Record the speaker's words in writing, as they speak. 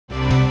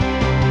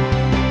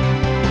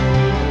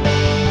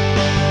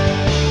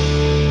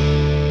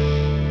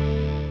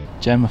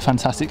Jem, a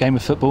fantastic game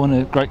of football and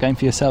a great game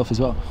for yourself as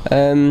well.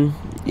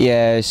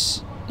 Yeah,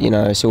 it's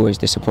always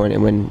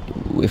disappointing when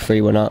we're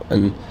 3-1 up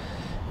and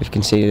we've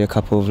conceded a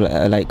couple of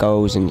late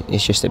goals, and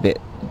it's just a bit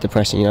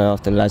depressing,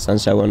 after the lads done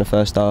so well in the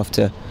first half,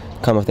 to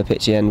come off the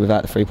pitch at the end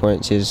without the 3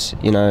 points is,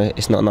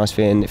 it's not a nice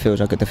feeling. It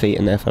feels like a defeat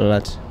in there for the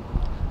lads.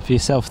 For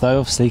yourself though,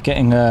 obviously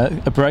getting a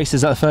brace,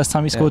 is that the first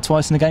time you scored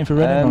twice in the game for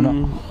Reading or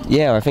not?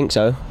 Yeah, I think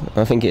so.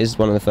 I think it is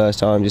one of the first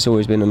times. It's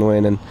always been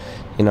annoying, and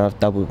I've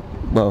got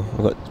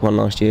one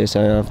last year,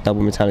 so I've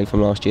doubled my tally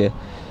from last year,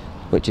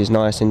 which is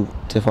nice, and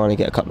to finally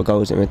get a couple of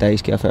goals in my day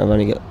ski. I think I've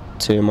only got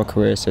 2 in my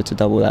career, so to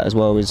double that as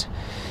well is,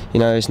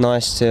 it's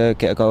nice to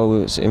get a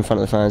goal in front of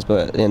the fans,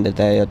 but at the end of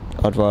the day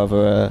I'd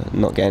rather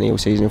not get any all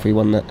season if we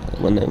won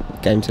the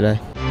game today.